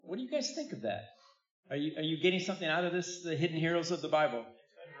What do you guys think of that? Are you getting something out of this, the hidden heroes of the Bible?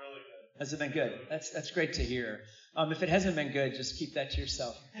 It's been really good. Has it been good? That's great to hear. If it hasn't been good, just keep that to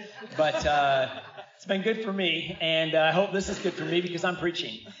yourself. But it's been good for me, and I hope this is good for me because I'm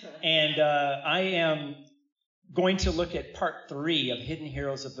preaching. And I am going to look at part 3 of Hidden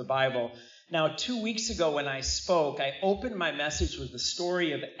Heroes of the Bible. Now, 2 weeks ago when I spoke, I opened my message with the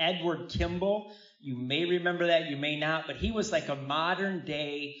story of Edward Kimball. You may remember that, you may not, but he was like a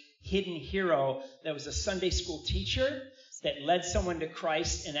modern-day hidden hero that was a Sunday school teacher that led someone to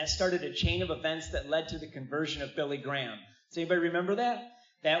Christ, and that started a chain of events that led to the conversion of Billy Graham. Does anybody remember that?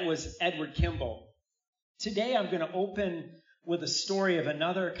 That was Edward Kimball. Today I'm going to open with a story of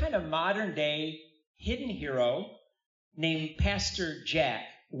another kind of modern-day hidden hero named Pastor Jack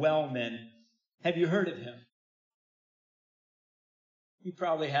Wellman. Have you heard of him? You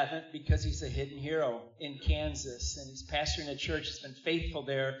probably haven't, because he's a hidden hero in Kansas, and he's pastoring a church. He's been faithful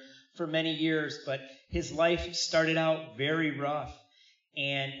there for many years, but his life started out very rough,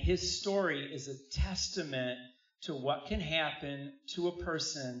 and his story is a testament to what can happen to a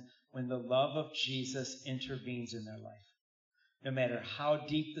person when the love of Jesus intervenes in their life. No matter how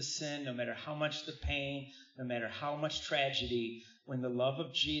deep the sin, no matter how much the pain, no matter how much tragedy, when the love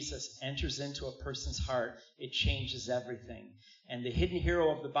of Jesus enters into a person's heart, it changes everything. And the hidden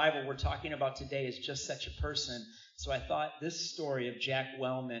hero of the Bible we're talking about today is just such a person. So I thought this story of Jack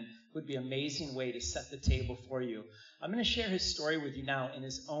Wellman would be an amazing way to set the table for you. I'm going to share his story with you now in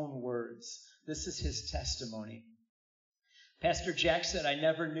his own words. This is his testimony. Pastor Jack said, "I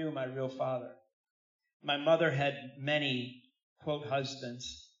never knew my real father. My mother had many, quote,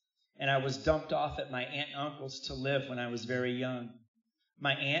 husbands, and I was dumped off at my aunt and uncle's to live when I was very young.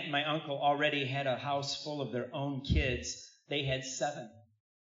 My aunt and my uncle already had a house full of their own kids. They had 7,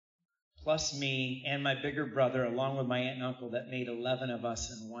 plus me and my bigger brother, along with my aunt and uncle, that made 11 of us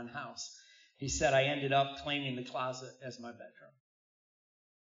in one house." He said, "I ended up claiming the closet as my bedroom.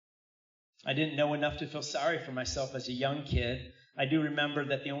 I didn't know enough to feel sorry for myself as a young kid. I do remember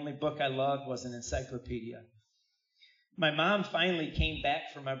that the only book I loved was an encyclopedia. My mom finally came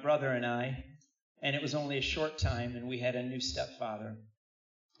back for my brother and I, and it was only a short time, and we had a new stepfather.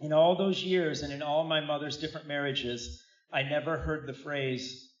 In all those years and in all my mother's different marriages, I never heard the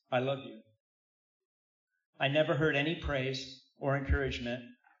phrase, 'I love you.' I never heard any praise or encouragement,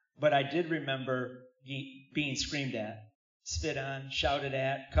 but I did remember being screamed at, spit on, shouted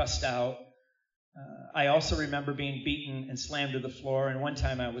at, cussed out. I also remember being beaten and slammed to the floor, and one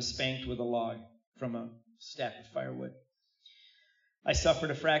time I was spanked with a log from a stack of firewood. I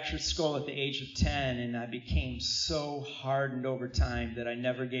suffered a fractured skull at the age of 10, and I became so hardened over time that I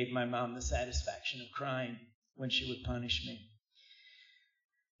never gave my mom the satisfaction of crying when she would punish me.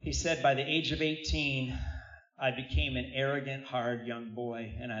 He said, by the age of 18, I became an arrogant, hard young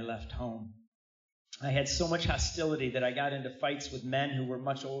boy, and I left home. I had so much hostility that I got into fights with men who were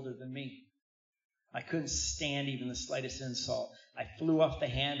much older than me. I couldn't stand even the slightest insult. I flew off the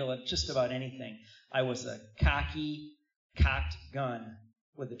handle at just about anything. I was a cocked gun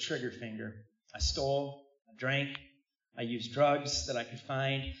with a trigger finger. I stole, I drank, I used drugs that I could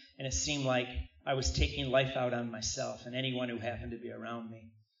find, and it seemed like I was taking life out on myself and anyone who happened to be around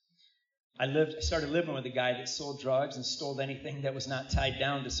me. I started living with a guy that sold drugs and stole anything that was not tied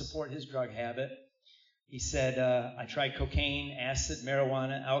down to support his drug habit. He said, I tried cocaine, acid,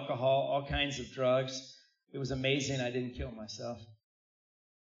 marijuana, alcohol, all kinds of drugs. It was amazing I didn't kill myself.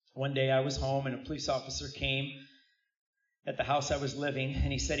 One day I was home and a police officer came at the house I was living,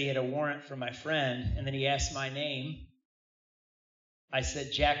 and he said he had a warrant for my friend, and then he asked my name. I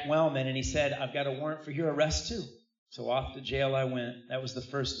said, Jack Wellman, and he said, I've got a warrant for your arrest too. So off to jail I went. That was the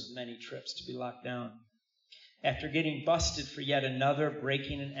first of many trips to be locked down. After getting busted for yet another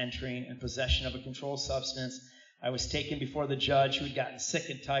breaking and entering and possession of a controlled substance, I was taken before the judge, who had gotten sick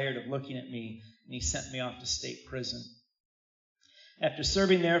and tired of looking at me, and he sent me off to state prison. After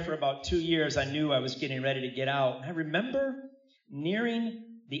serving there for about 2 years, I knew I was getting ready to get out. And I remember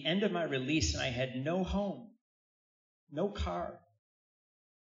nearing the end of my release, and I had no home, no car,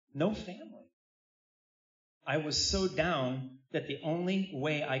 no family. I was so down that the only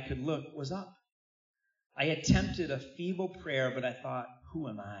way I could look was up. I attempted a feeble prayer, but I thought, who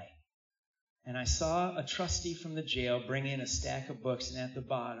am I? And I saw a trustee from the jail bring in a stack of books, and at the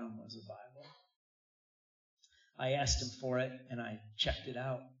bottom was a Bible. I asked him for it, and I checked it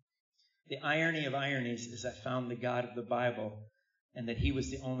out. The irony of ironies is I found the God of the Bible, and that he was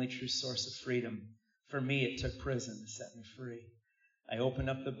the only true source of freedom. For me, it took prison to set me free. I opened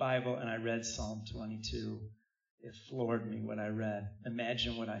up the Bible, and I read Psalm 22. It floored me what I read.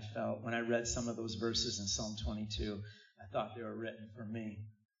 Imagine what I felt when I read some of those verses in Psalm 22. I thought they were written for me.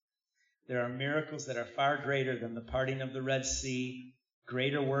 There are miracles that are far greater than the parting of the Red Sea,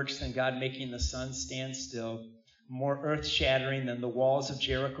 greater works than God making the sun stand still, more earth-shattering than the walls of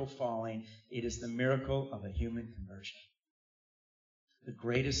Jericho falling. It is the miracle of a human conversion. The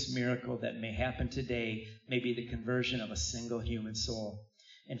greatest miracle that may happen today may be the conversion of a single human soul.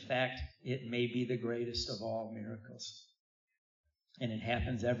 In fact, it may be the greatest of all miracles. And it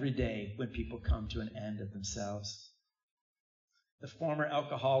happens every day when people come to an end of themselves. The former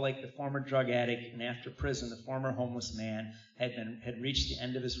alcoholic, the former drug addict, and after prison, the former homeless man had reached the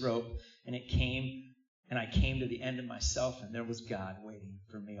end of his rope, and I came to the end of myself, and there was God waiting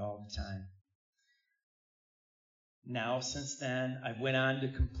for me all the time. Now, since then, I've went on to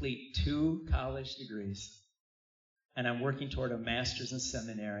complete 2 college degrees, and I'm working toward a master's in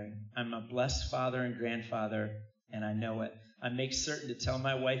seminary. I'm a blessed father and grandfather, and I know it. I make certain to tell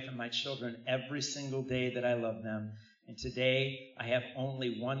my wife and my children every single day that I love them. And today, I have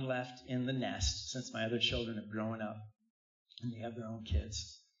only one left in the nest since my other children have grown up and they have their own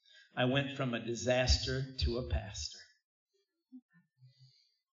kids. I went from a disaster to a pastor.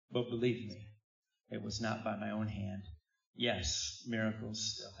 But believe me, it was not by my own hand. Yes,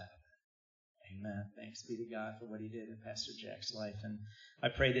 miracles still happen. Amen. Thanks be to God for what he did in Pastor Jack's life. And I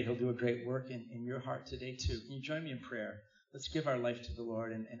pray that he'll do a great work in your heart today, too. Can you join me in prayer? Let's give our life to the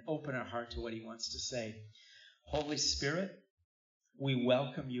Lord and open our heart to what he wants to say. Holy Spirit, we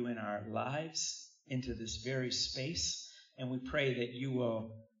welcome you in our lives into this very space, and we pray that you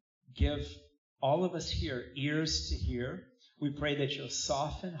will give all of us here ears to hear. We pray that you'll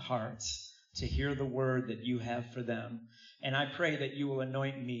soften hearts to hear the word that you have for them. And I pray that you will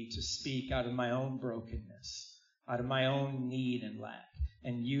anoint me to speak out of my own brokenness, out of my own need and lack,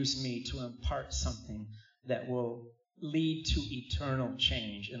 and use me to impart something that will lead to eternal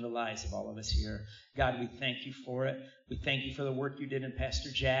change in the lives of all of us here. God, we thank you for it. We thank you for the work you did in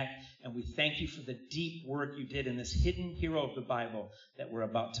Pastor Jack, and we thank you for the deep work you did in this hidden hero of the Bible that we're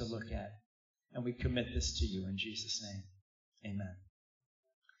about to look at. And we commit this to you in Jesus' name. Amen.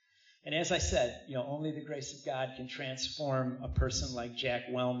 And as I said, only the grace of God can transform a person like Jack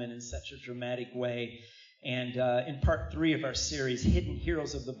Wellman in such a dramatic way. And in part 3 of our series, Hidden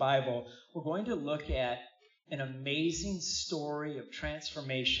Heroes of the Bible, we're going to look at an amazing story of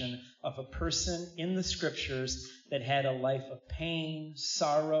transformation of a person in the scriptures that had a life of pain,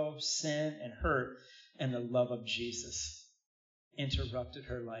 sorrow, sin, and hurt, and the love of Jesus interrupted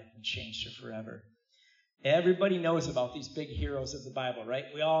her life and changed her forever. Everybody knows about these big heroes of the Bible, right?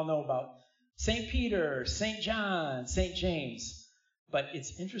 We all know about St. Peter, St. John, St. James. But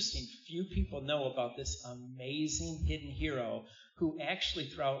it's interesting, few people know about this amazing hidden hero who actually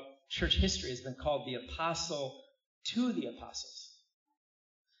throughout church history has been called the apostle to the apostles.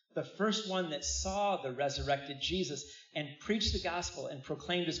 The first one that saw the resurrected Jesus and preached the gospel and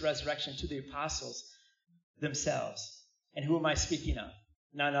proclaimed his resurrection to the apostles themselves. And who am I speaking of?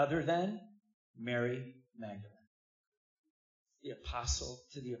 None other than Mary Magdalene. The apostle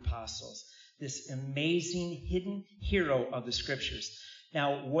to the apostles. This amazing hidden hero of the scriptures.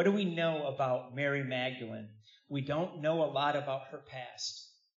 Now, what do we know about Mary Magdalene? We don't know a lot about her past.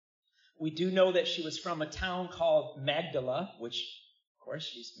 We do know that she was from a town called Magdala, which, of course,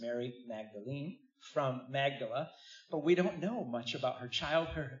 she's Mary Magdalene from Magdala. But we don't know much about her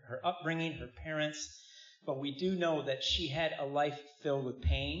childhood, her upbringing, her parents. But we do know that she had a life filled with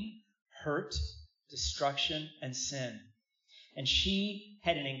pain, hurt, destruction, and sin. And she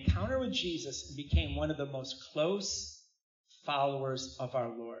had an encounter with Jesus and became one of the most close followers of our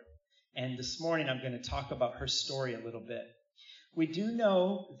Lord. And this morning I'm going to talk about her story a little bit. We do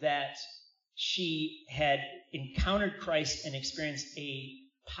know that she had encountered Christ and experienced a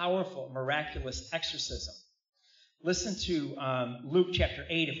powerful, miraculous exorcism. Listen to Luke chapter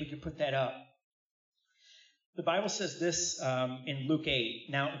 8, if we could put that up. The Bible says this in Luke 8,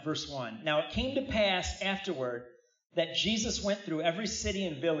 now verse 1. Now it came to pass afterward that Jesus went through every city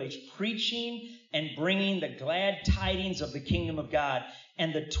and village, preaching and bringing the glad tidings of the kingdom of God.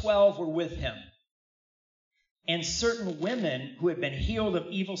 And the 12 were with him. And certain women who had been healed of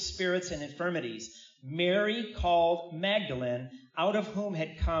evil spirits and infirmities, Mary called Magdalene, out of whom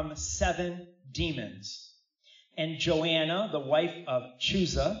had come 7 demons, and Joanna, the wife of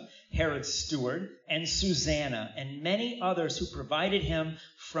Chuza, Herod's steward, and Susanna, and many others who provided him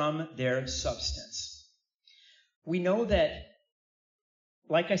from their substance. We know that,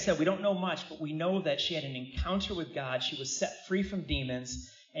 like I said, we don't know much, but we know that she had an encounter with God. She was set free from demons,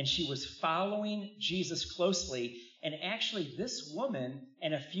 and she was following Jesus closely. And actually, this woman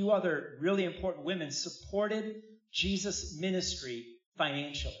and a few other really important women supported Jesus' ministry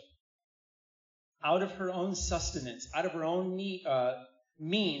financially. Out of her own sustenance, out of her own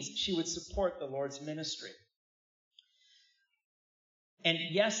means she would support the Lord's ministry. And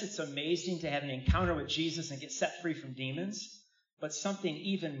yes, it's amazing to have an encounter with Jesus and get set free from demons, but something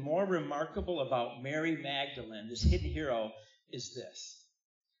even more remarkable about Mary Magdalene, this hidden hero, is this.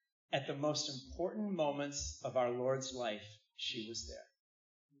 At the most important moments of our Lord's life, she was there.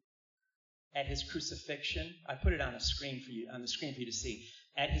 At his crucifixion, I put it on the screen for you to see.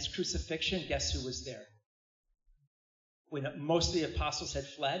 At his crucifixion, guess who was there? When most of the apostles had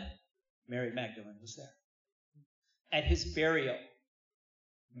fled, Mary Magdalene was there. At his burial,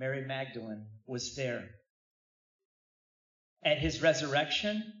 Mary Magdalene was there. At his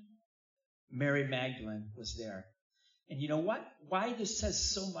resurrection, Mary Magdalene was there. And you know what? Why this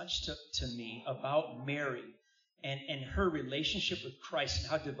says so much to me about Mary and her relationship with Christ and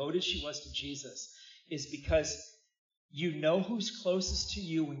how devoted she was to Jesus is because you know who's closest to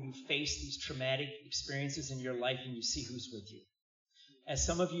you when you face these traumatic experiences in your life and you see who's with you. As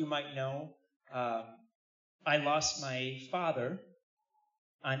some of you might know, I lost my father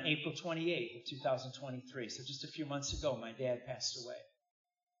on April 28th of 2023. So just a few months ago, my dad passed away.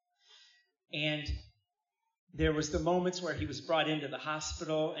 And there was the moments where he was brought into the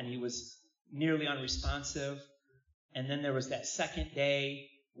hospital and he was nearly unresponsive. And then there was that second day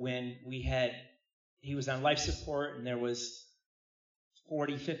when he was on life support and there was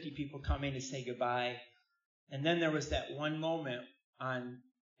 40, 50 people coming to say goodbye. And then there was that one moment on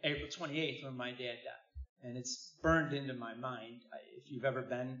April 28th when my dad died. And it's burned into my mind. If you've ever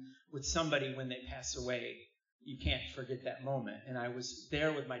been with somebody when they pass away, you can't forget that moment. And I was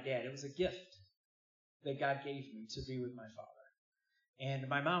there with my dad. It was a gift that God gave me to be with my father. And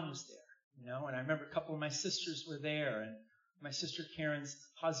my mom was there, and I remember a couple of my sisters were there, and my sister Karen's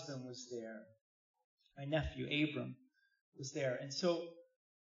husband was there. My nephew, Abram, was there. And so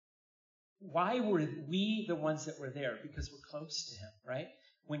why were we the ones that were there? Because we're close to him, right?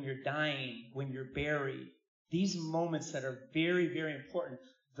 When you're dying, when you're buried, these moments that are very, very important,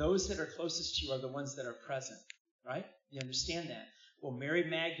 those that are closest to you are the ones that are present, right? You understand that? Well, Mary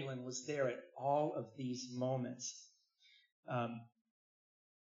Magdalene was there at all of these moments.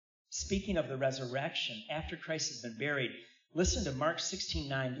 Speaking of the resurrection, after Christ has been buried, listen to Mark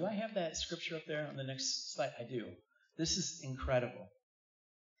 16:9. Do I have that scripture up there on the next slide? I do. This is incredible.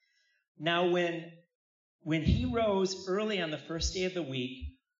 Now, when he rose early on the first day of the week,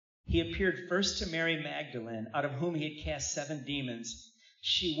 he appeared first to Mary Magdalene, out of whom he had cast 7 demons.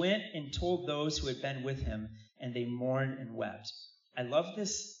 She went and told those who had been with him, and they mourned and wept. I love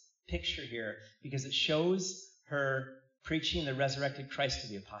this picture here because it shows her preaching the resurrected Christ to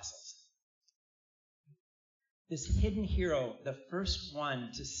the apostles. This hidden hero, the first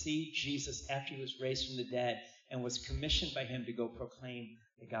one to see Jesus after he was raised from the dead and was commissioned by him to go proclaim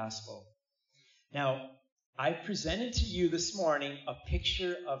the gospel. Now, I presented to you this morning a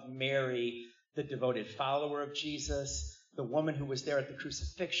picture of Mary, the devoted follower of Jesus, the woman who was there at the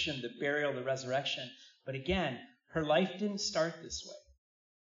crucifixion, the burial, the resurrection. But again, her life didn't start this way.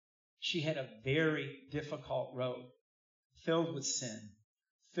 She had a very difficult road, filled with sin,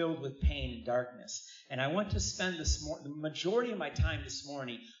 filled with pain and darkness. And I want to spend the majority of my time this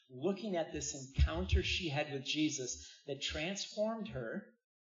morning looking at this encounter she had with Jesus that transformed her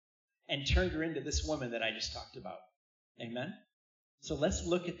and turned her into this woman that I just talked about. Amen? So let's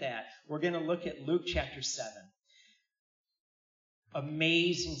look at that. We're going to look at Luke chapter 7.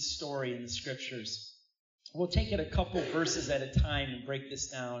 Amazing story in the scriptures. We'll take it a couple verses at a time and break this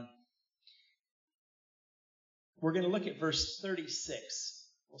down. We're going to look at verse 36.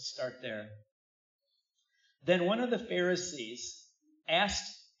 We'll start there. Then one of the Pharisees asked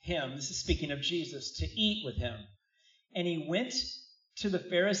him, this is speaking of Jesus, to eat with him. And he went to the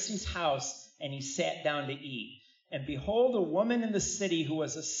Pharisee's house, and he sat down to eat. And behold, a woman in the city who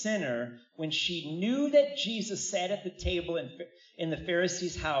was a sinner, when she knew that Jesus sat at the table in the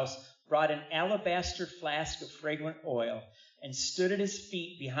Pharisee's house, brought an alabaster flask of fragrant oil, and stood at his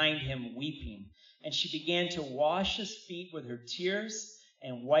feet behind him, weeping. And she began to wash his feet with her tears,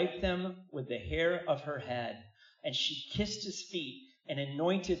 and wiped them with the hair of her head. And she kissed his feet, and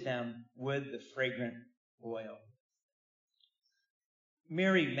anointed them with the fragrant oil.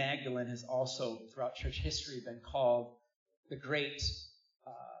 Mary Magdalene has also, throughout church history, been called the great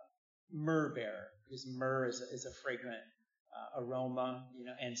myrrh bearer, because myrrh is a fragrant aroma,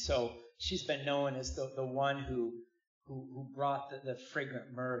 and so she's been known as the one who brought the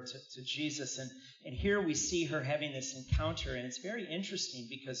fragrant myrrh to Jesus. And here we see her having this encounter, and it's very interesting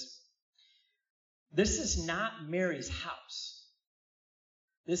because this is not Mary's house.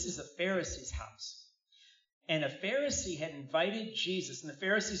 This is a Pharisee's house. And a Pharisee had invited Jesus, and the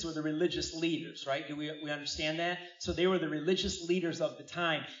Pharisees were the religious leaders, right? Do we understand that? So they were the religious leaders of the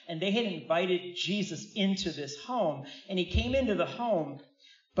time, and they had invited Jesus into this home, and he came into the home,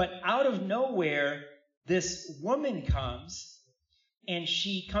 but out of nowhere, this woman comes, and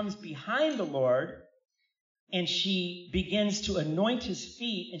she comes behind the Lord, and she begins to anoint his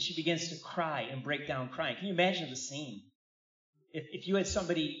feet, and she begins to cry and break down crying. Can you imagine the scene? If you had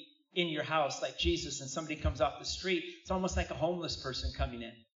somebody in your house like Jesus and somebody comes off the street, it's almost like a homeless person coming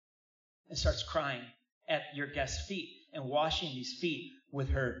in and starts crying at your guest's feet and washing these feet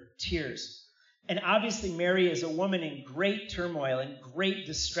with her tears. And obviously Mary is a woman in great turmoil and great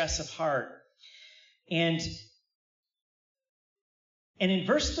distress of heart. And in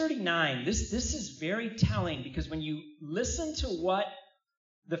verse 39, this is very telling, because when you listen to what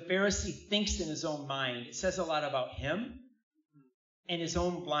the Pharisee thinks in his own mind, it says a lot about him and his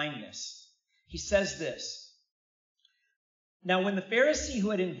own blindness. He says this: "Now when the Pharisee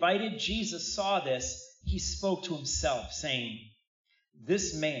who had invited Jesus saw this, he spoke to himself, saying,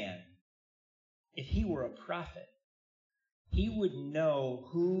 'This man, if he were a prophet, he would know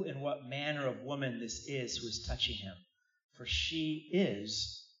who and what manner of woman this is who is touching him, for she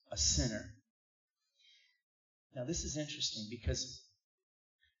is a sinner.'" Now this is interesting, because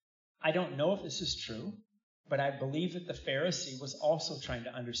I don't know if this is true, but I believe that the Pharisee was also trying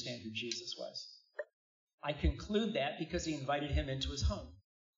to understand who Jesus was. I conclude that because he invited him into his home.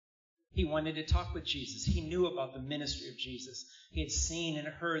 He wanted to talk with Jesus. He knew about the ministry of Jesus. He had seen and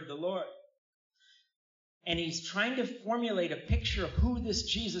heard the Lord. And he's trying to formulate a picture of who this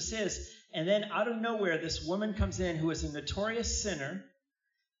Jesus is. And then out of nowhere, this woman comes in who is a notorious sinner,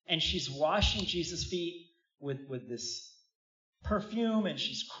 and she's washing Jesus' feet with this perfume, and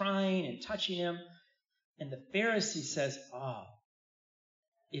she's crying and touching him. And the Pharisee says,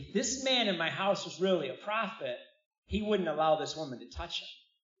 if this man in my house was really a prophet, he wouldn't allow this woman to touch him.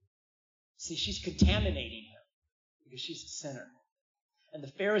 See, she's contaminating him because she's a sinner. And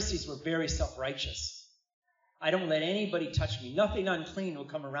the Pharisees were very self-righteous. I don't let anybody touch me. Nothing unclean will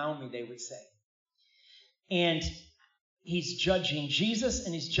come around me, they would say. And he's judging Jesus,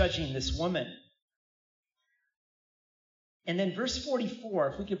 and he's judging this woman. And then verse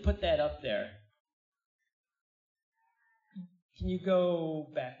 44, if we could put that up there. Can you go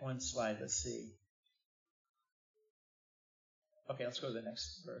back one slide? Let's see. Okay, let's go to the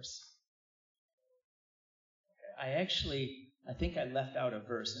next verse. Okay, I think I left out a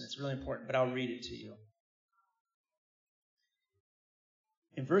verse, and it's really important, but I'll read it to you.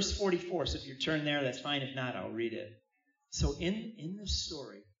 In verse 44, so if you turn there, that's fine. If not, I'll read it. So in this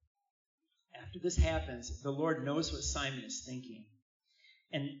story, after this happens, the Lord knows what Simon is thinking.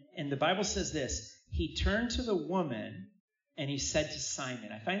 And the Bible says this: "He turned to the woman, and he said to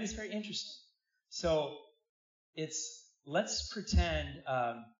Simon," I find this very interesting. So let's pretend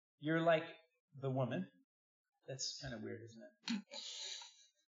you're like the woman. That's kind of weird, isn't it?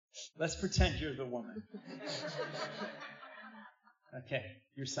 Let's pretend you're the woman. Okay,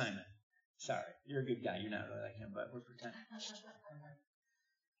 you're Simon. Sorry, you're a good guy. You're not really like him, but we're pretending.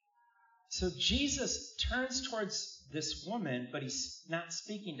 So Jesus turns towards this woman, but he's not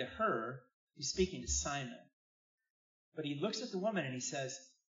speaking to her. He's speaking to Simon. But he looks at the woman and he says,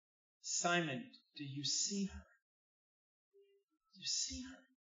 "Simon, do you see her? Do you see her?"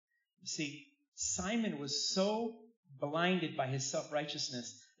 You see, Simon was so blinded by his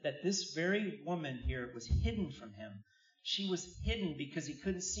self-righteousness that this very woman here was hidden from him. She was hidden because he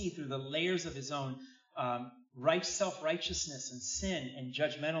couldn't see through the layers of his own self-righteousness and sin and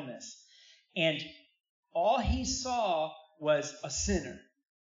judgmentalness. And all he saw was a sinner.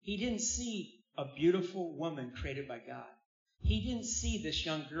 He didn't see a beautiful woman created by God. He didn't see this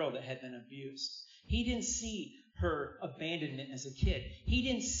young girl that had been abused. He didn't see her abandonment as a kid. He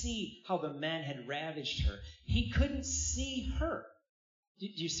didn't see how the men had ravaged her. He couldn't see her. Do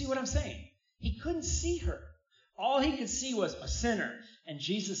you see what I'm saying? He couldn't see her. All he could see was a sinner. And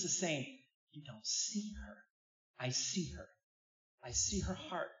Jesus is saying, "You don't see her. I see her. I see her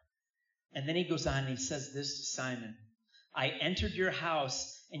heart." And then he goes on and he says this to Simon: "I entered your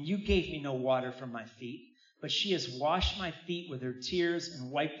house, and you gave me no water for my feet, but she has washed my feet with her tears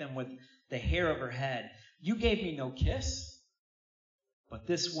and wiped them with the hair of her head. You gave me no kiss, but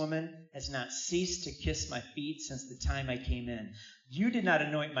this woman has not ceased to kiss my feet since the time I came in. You did not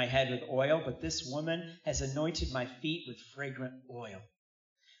anoint my head with oil, but this woman has anointed my feet with fragrant oil.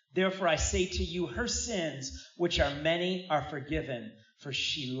 Therefore I say to you, her sins, which are many, are forgiven, for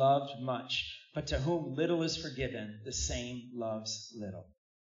she loved much. But to whom little is forgiven, the same loves little.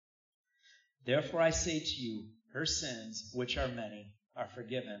 Therefore I say to you, her sins, which are many, are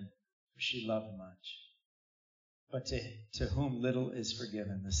forgiven, for she loved much." But to whom little is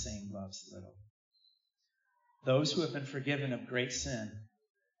forgiven, the same loves little. Those who have been forgiven of great sin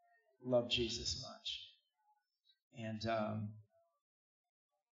love Jesus much. And,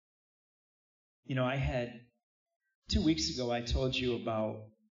 I had 2 weeks ago, I told you about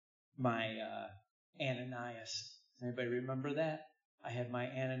my Ananias. Anybody remember that? I had my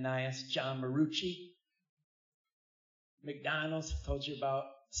Ananias, John Marucci. McDonald's, I told you about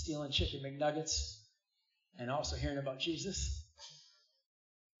stealing chicken McNuggets and also hearing about Jesus.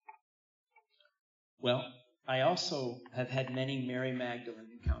 Well, I also have had many Mary Magdalene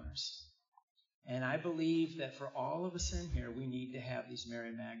encounters. And I believe that for all of us in here, we need to have these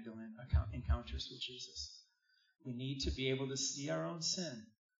Mary Magdalene encounters with Jesus. We need to be able to see our own sin,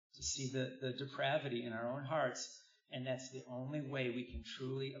 to see the depravity in our own hearts, and that's the only way we can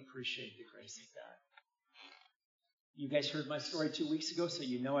truly appreciate the grace of God. You guys heard my story 2 weeks ago, so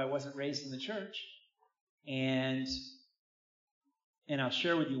you know I wasn't raised in the church. And I'll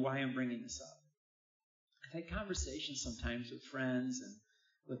share with you why I'm bringing this up. I've had conversations sometimes with friends and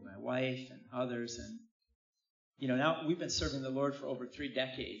with my wife and others, and now we've been serving the Lord for over 3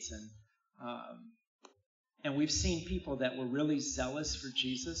 decades, and we've seen people that were really zealous for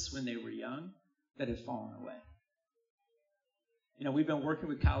Jesus when they were young that have fallen away. We've been working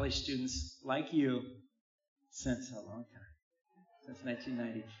with college students like you since a long time, since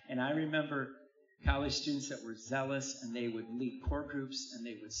 1990. And I remember college students that were zealous, and they would lead core groups, and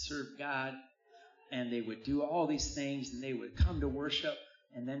they would serve God, and they would do all these things, and they would come to worship.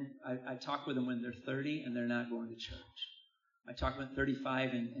 And then I talk with them when they're 30 and they're not going to church. I talk with them at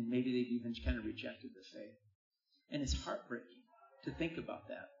 35 and maybe they've even kind of rejected the faith. And it's heartbreaking to think about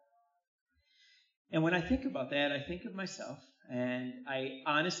that. And when I think about that, I think of myself and I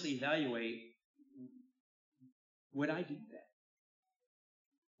honestly evaluate, would I do that?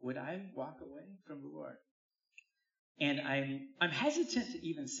 Would I walk away from the Lord? And I'm hesitant to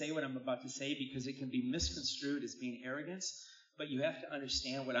even say what I'm about to say because it can be misconstrued as being arrogance. But you have to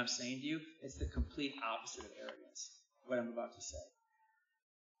understand what I'm saying to you. It's the complete opposite of arrogance, what I'm about to say.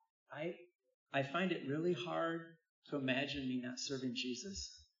 I find it really hard to imagine me not serving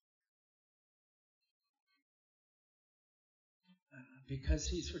Jesus because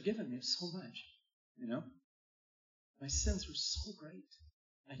he's forgiven me so much, My sins were so great.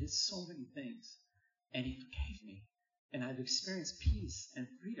 I did so many things, and he forgave me. And I've experienced peace and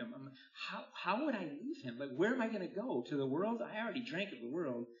freedom. How would I leave him? Like, where am I going to go? To the world? I already drank of the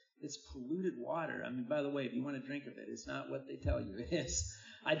world. It's polluted water. By the way, if you want to drink of it, it's not what they tell you it is.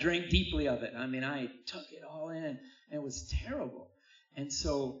 I drank deeply of it. I took it all in, and it was terrible. And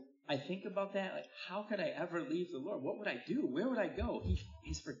so I think about that. Like, how could I ever leave the Lord? What would I do? Where would I go?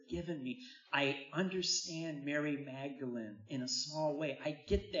 He's forgiven me. I understand Mary Magdalene in a small way. I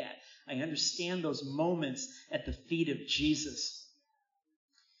get that. I understand those moments at the feet of Jesus.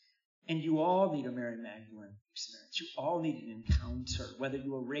 And you all need a Mary Magdalene experience. You all need an encounter. Whether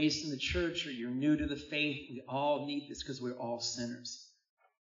you were raised in the church or you're new to the faith, we all need this because we're all sinners.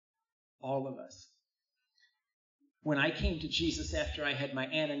 All of us. When I came to Jesus after I had my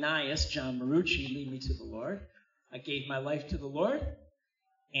Ananias, John Marucci, lead me to the Lord, I gave my life to the Lord,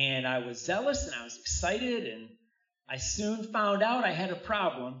 and I was zealous and I was excited, and I soon found out I had a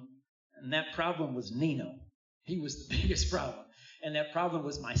problem, and that problem was Nino. He was the biggest problem, and that problem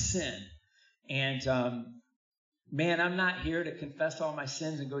was my sin. And I'm not here to confess all my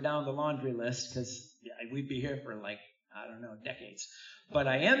sins and go down the laundry list because we'd be here for decades. But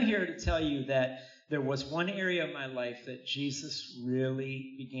I am here to tell you that there was one area of my life that Jesus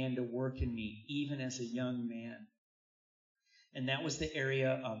really began to work in me, even as a young man. And that was the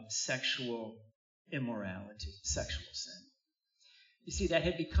area of sexual immorality, sexual sin. You see, that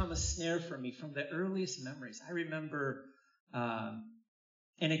had become a snare for me from the earliest memories. I remember, and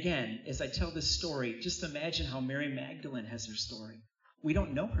again, as I tell this story, just imagine how Mary Magdalene has her story. We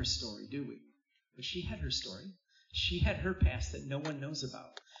don't know her story, do we? But she had her story. She had her past that no one knows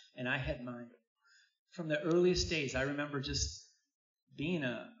about, and I had mine. From the earliest days, I remember just being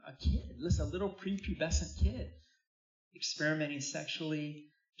a kid, a little prepubescent kid, experimenting sexually,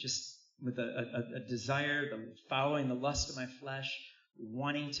 just with a desire, following the lust of my flesh,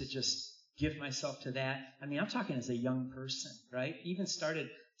 wanting to just give myself to that. I'm talking as a young person, right? Even started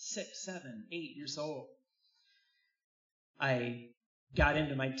 6, 7, 8 years old. I got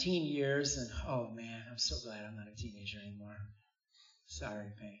into my teen years, and oh man, I'm so glad I'm not a teenager anymore.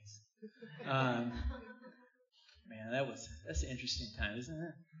 Sorry, Pains. Man, that's an interesting time, isn't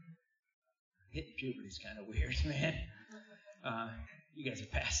it? Hitting puberty's kind of weird, man. You guys are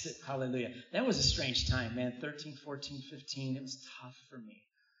past it. Hallelujah. That was a strange time, man. 13, 14, 15. It was tough for me.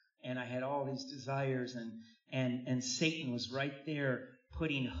 And I had all these desires, and Satan was right there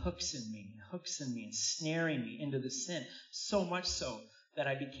putting hooks in me and snaring me into the sin, so much so that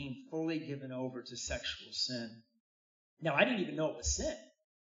I became fully given over to sexual sin. Now, I didn't even know it was sin.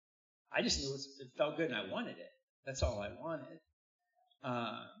 I just knew it felt good and I wanted it. That's all I wanted.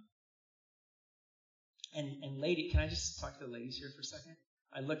 And lady, can I just talk to the ladies here for a second?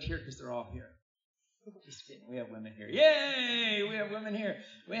 I looked here because they're all here. Just kidding. We have women here. Yay! We have women here.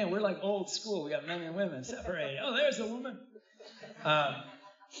 Man, we're like old school. We got men and women separated. Oh, there's a woman.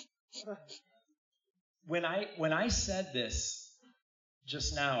 When I said this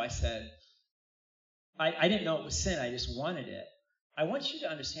just now, I said, I didn't know it was sin. I just wanted it. I want you to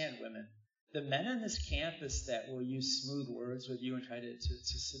understand, women, the men on this campus that will use smooth words with you and try to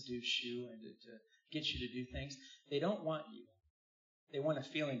seduce you and to get you to do things, they don't want you. They want a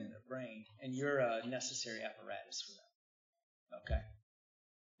feeling in their brain, and you're a necessary apparatus for them. Okay?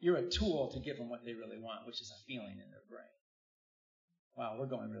 You're a tool to give them what they really want, which is a feeling in their brain. Wow, we're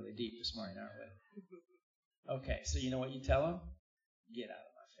going really deep this morning, aren't we? Okay, so you know what you tell them? Get out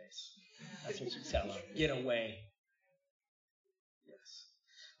of my face. That's what you tell them. Get away. Yes.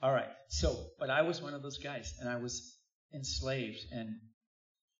 All right, but I was one of those guys, and I was enslaved, and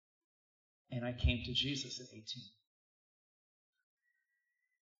I came to Jesus at 18.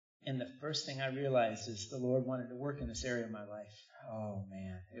 And the first thing I realized is the Lord wanted to work in this area of my life. Oh,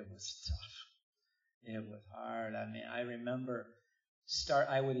 man, it was tough. It was hard. I mean, I remember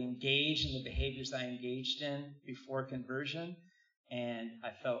I would engage in the behaviors I engaged in before conversion, and I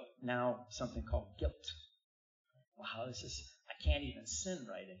felt now something called guilt. Wow, I can't even sin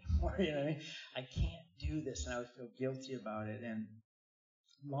right anymore. You know what I mean? I can't do this, and I would feel guilty about it. And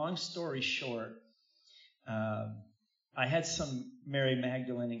long story short, I had some Mary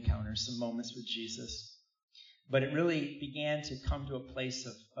Magdalene encounters, some moments with Jesus, but it really began to come to a place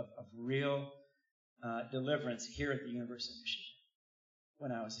of real deliverance here at the University of Michigan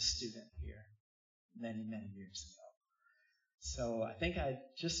when I was a student here many, many years ago. So I think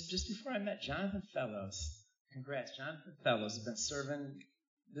just before I met Jonathan Fellows, congrats, Jonathan Fellows has been serving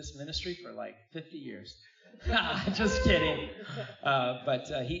this ministry for like 50 years. Just kidding. But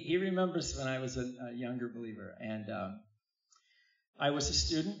he remembers when I was a younger believer. And I was a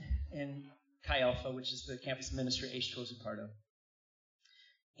student in Chi Alpha, which is the campus ministry H2O is a part of.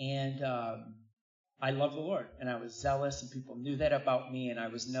 And I loved the Lord. And I was zealous, and people knew that about me. And I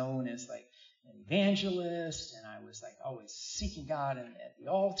was known as like an evangelist. And I was like always seeking God at the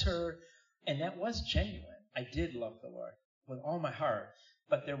altar. And that was genuine. I did love the Lord with all my heart.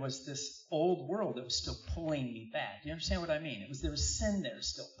 But there was this old world that was still pulling me back. Do you understand what I mean? There was sin there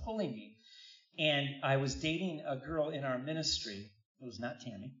still pulling me. And I was dating a girl in our ministry. It was not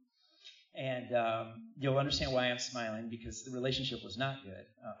Tammy. And you'll understand why I'm smiling, because the relationship was not good.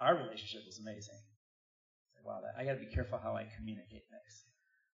 Our relationship was amazing. Wow, I got to be careful how I communicate next.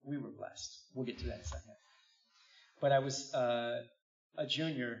 We were blessed. We'll get to that in a second. But I was a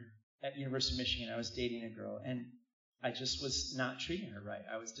junior at University of Michigan. I was dating a girl, and I just was not treating her right.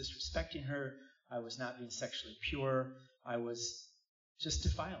 I was disrespecting her. I was not being sexually pure. I was just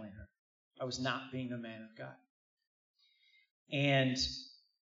defiling her. I was not being a man of God. And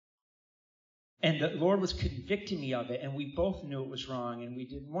the Lord was convicting me of it, and we both knew it was wrong, and we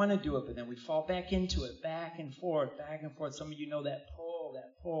didn't want to do it, but then we'd fall back into it, back and forth. Some of you know that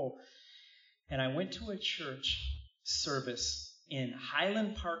pull. And I went to a church service in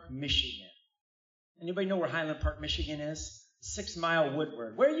Highland Park, Michigan. Anybody know where Highland Park, Michigan is? 6 Mile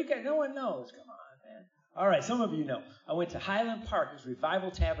Woodward. Where are you guys? No one knows. Come on, man. All right, some of you know. I went to Highland Park. It was Revival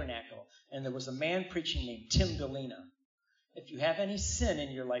Tabernacle, and there was a man preaching named Tim Delina. If you have any sin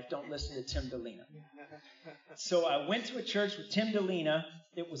in your life, don't listen to Tim Delina. So I went to a church with Tim Delina.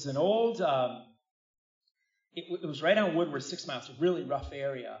 It was an old, it was right on Woodward, 6 miles, a really rough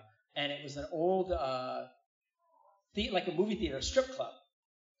area. And it was an old, like a movie theater, a strip club.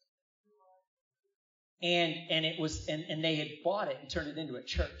 And it was, and they had bought it and turned it into a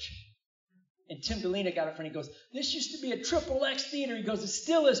church. And Tim Delina got up front and he goes, "This used to be a XXX theater." He goes, "It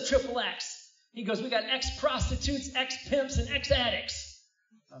still is XXX." He goes, "We got ex-prostitutes, ex-pimps, and ex-addicts."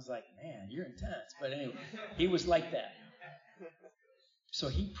 I was like, man, you're intense. But anyway, he was like that. So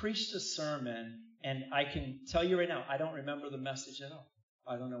he preached a sermon, and I can tell you right now, I don't remember the message at all.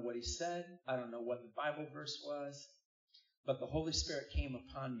 I don't know what he said. I don't know what the Bible verse was. But the Holy Spirit came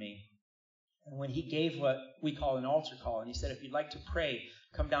upon me. And when he gave what we call an altar call, and he said, "If you'd like to pray,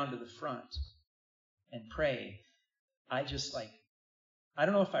 come down to the front and pray." I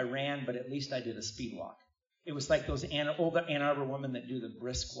don't know if I ran, but at least I did a speed walk. It was like those old Ann Arbor women that do the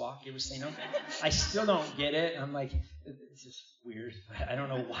brisk walk. You ever seen them? I still don't get it. I'm like, it's just weird. I don't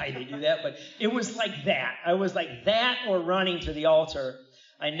know why they do that, but it was like that. I was like that or running to the altar.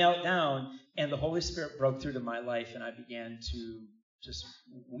 I knelt down, and the Holy Spirit broke through to my life, and I began to just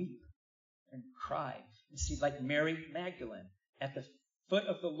weep and cry and see like Mary Magdalene at the foot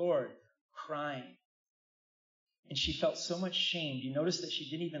of the Lord crying. And she felt so much shame. You notice that she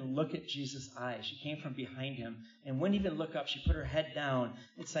didn't even look at Jesus' eyes. She came from behind him and wouldn't even look up. She put her head down.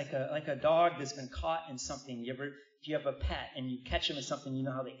 It's like a dog that's been caught in something. If you have a pet and you catch them in something, you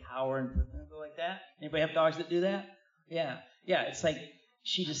know how they cower and go like that? Anybody have dogs that do that? Yeah. It's like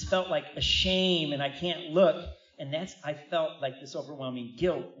she just felt like a shame and I can't look. And I felt like this overwhelming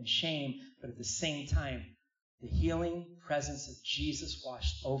guilt and shame, but at the same time, the healing presence of Jesus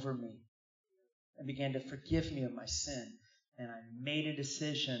washed over me and began to forgive me of my sin. And I made a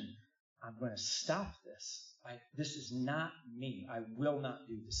decision. I'm going to stop this. This is not me. I will not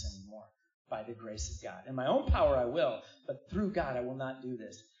do this anymore by the grace of God. In my own power, I will, but through God, I will not do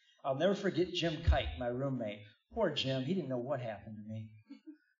this. I'll never forget Jim Kite, my roommate. Poor Jim. He didn't know what happened to me.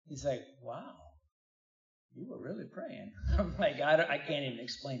 He's like, wow, you were really praying. I'm like, I can't even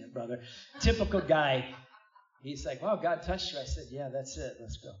explain it, brother. Typical guy. He's like, wow, God touched you. I said, yeah, that's it.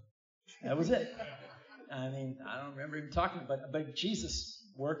 Let's go. That was it. I mean, I don't remember even talking about it, but Jesus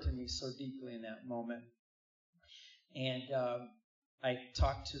worked in me so deeply in that moment. And I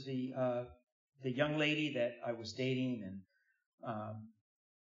talked to the young lady that I was dating,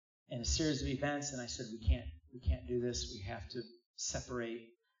 and a series of events, and I said, we can't do this. We have to separate.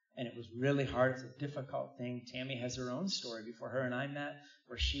 And it was really hard. It's a difficult thing. Tammy has her own story before her and I met,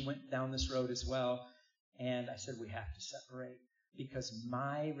 where she went down this road as well. And I said, we have to separate, because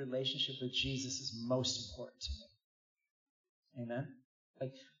my relationship with Jesus is most important to me. Amen?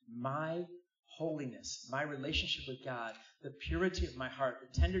 Like my holiness, my relationship with God, the purity of my heart,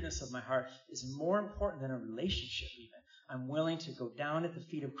 the tenderness of my heart is more important than a relationship even. I'm willing to go down at the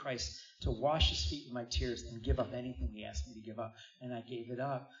feet of Christ to wash his feet with my tears and give up anything he asked me to give up. And I gave it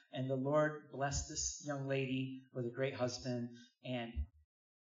up. And the Lord blessed this young lady with a great husband. And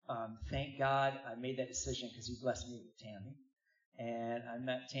thank God I made that decision, because he blessed me with Tammy. And I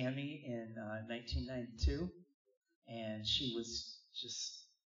met Tammy in 1992, and she was just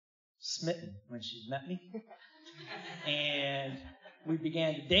smitten when she met me. And we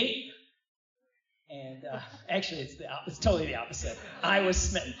began to date. And actually, it's totally the opposite. I was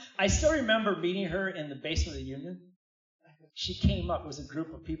smitten. I still remember meeting her in the basement of the Union. She came up. It was a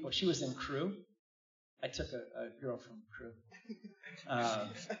group of people. She was in Crew. I took a girl from Crew.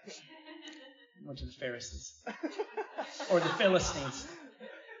 Went to the Pharisees. Or the Philistines.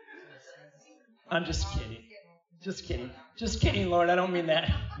 I'm just kidding. Just kidding, Lord. I don't mean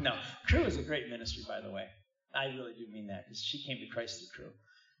that. No. Crew is a great ministry, by the way. I really do mean that, because she came to Christ through Crew.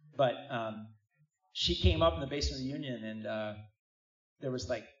 But she came up in the basement of the Union, and there was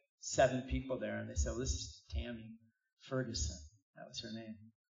like 7 people there, and they said, well, this is Tammy Ferguson. That was her name.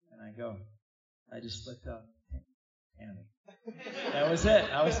 And I just looked up, Tammy. That was it.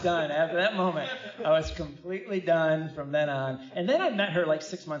 I was done. After that moment, I was completely done from then on. And then I met her like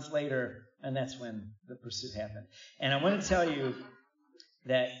 6 months later, and that's when the pursuit happened. And I want to tell you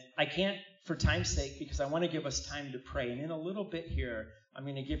that I can't, for time's sake, because I want to give us time to pray. And in a little bit here, I'm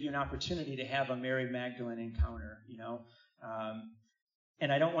going to give you an opportunity to have a Mary Magdalene encounter,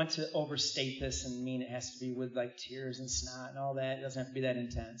 and I don't want to overstate this and mean it has to be with like tears and snot and all that. It doesn't have to be that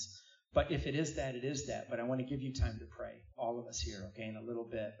intense. But if it is that, it is that. But I want to give you time to pray, all of us here, okay, in a little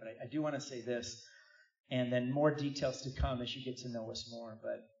bit. But I do want to say this, and then more details to come as you get to know us more.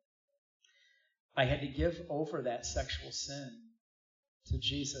 But I had to give over that sexual sin to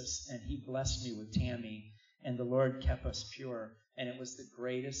Jesus, and he blessed me with Tammy, and the Lord kept us pure. And it was the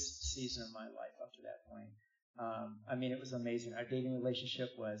greatest season of my life up to that point. It was amazing. Our dating relationship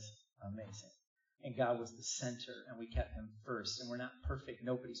was amazing. And God was the center, and we kept him first. And we're not perfect.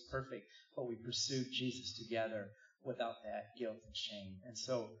 Nobody's perfect. But we pursued Jesus together without that guilt and shame. And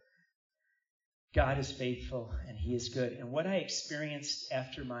so God is faithful, and he is good. And what I experienced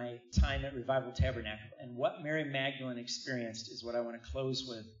after my time at Revival Tabernacle, and what Mary Magdalene experienced, is what I want to close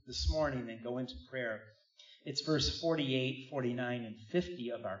with this morning and go into prayer. It's verse 48, 49, and 50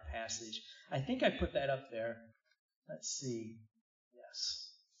 of our passage. I think I put that up there. Let's see. Yes.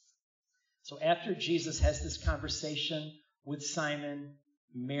 So after Jesus has this conversation with Simon,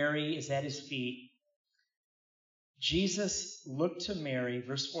 Mary is at his feet. Jesus looked to Mary,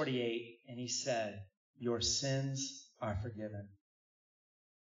 verse 48, and he said, your sins are forgiven.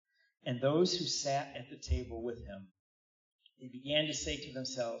 And those who sat at the table with him, they began to say to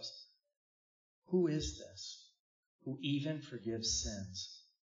themselves, who is this? who even forgives sins.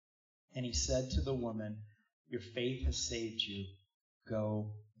 And he said to the woman, your faith has saved you.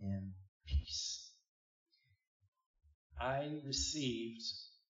 Go in peace. I received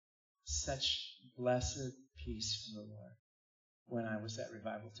such blessed peace from the Lord when I was at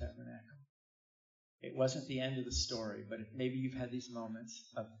Revival Tabernacle. It wasn't the end of the story, but maybe you've had these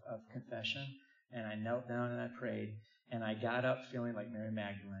moments of confession, and I knelt down and I prayed, and I got up feeling like Mary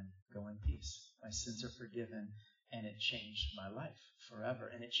Magdalene, go in peace. My sins are forgiven, and it changed my life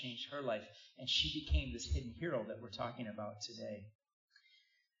forever, and it changed her life, and she became this hidden hero that we're talking about today.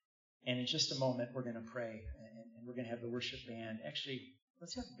 And in just a moment, we're going to pray, and we're going to have the worship band. Actually,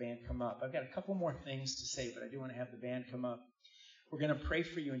 let's have the band come up. I've got a couple more things to say, but I do want to have the band come up. We're going to pray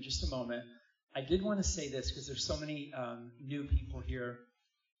for you in just a moment. I did want to say this because there's so many new people here.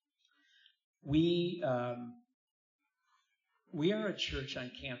 We are a church on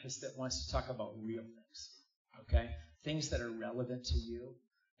campus that wants to talk about real things, okay? Things that are relevant to you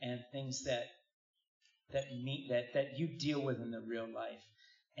and things that you deal with in the real life.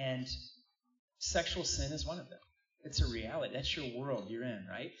 And sexual sin is one of them. It's a reality. That's your world you're in,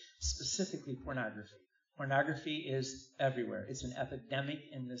 right? Specifically pornography. Pornography is everywhere. It's an epidemic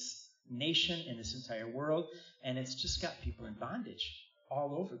in this nation, in this entire world, and it's just got people in bondage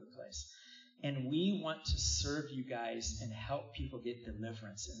all over the place. And we want to serve you guys and help people get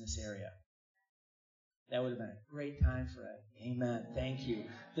deliverance in this area. That would have been a great time for it. Amen. Thank you.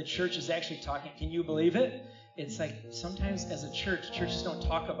 The church is actually talking. Can you believe it? It's like sometimes as a church, churches don't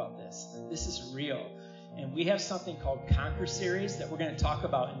talk about this. This is real. And we have something called Conquer Series that we're going to talk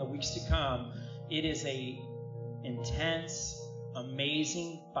about in the weeks to come. It is a intense,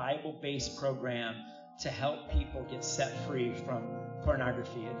 amazing Bible-based program to help people get set free from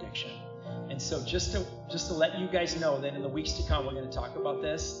pornography addiction. And so just to let you guys know that in the weeks to come, we're going to talk about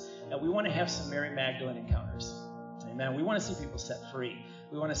this. And we want to have some Mary Magdalene encounters. Amen. We want to see people set free.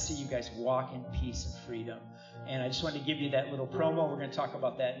 We want to see you guys walk in peace and freedom. And I just wanted to give you that little promo. We're going to talk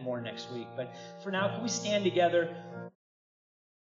about that more next week. But for now, can we stand together?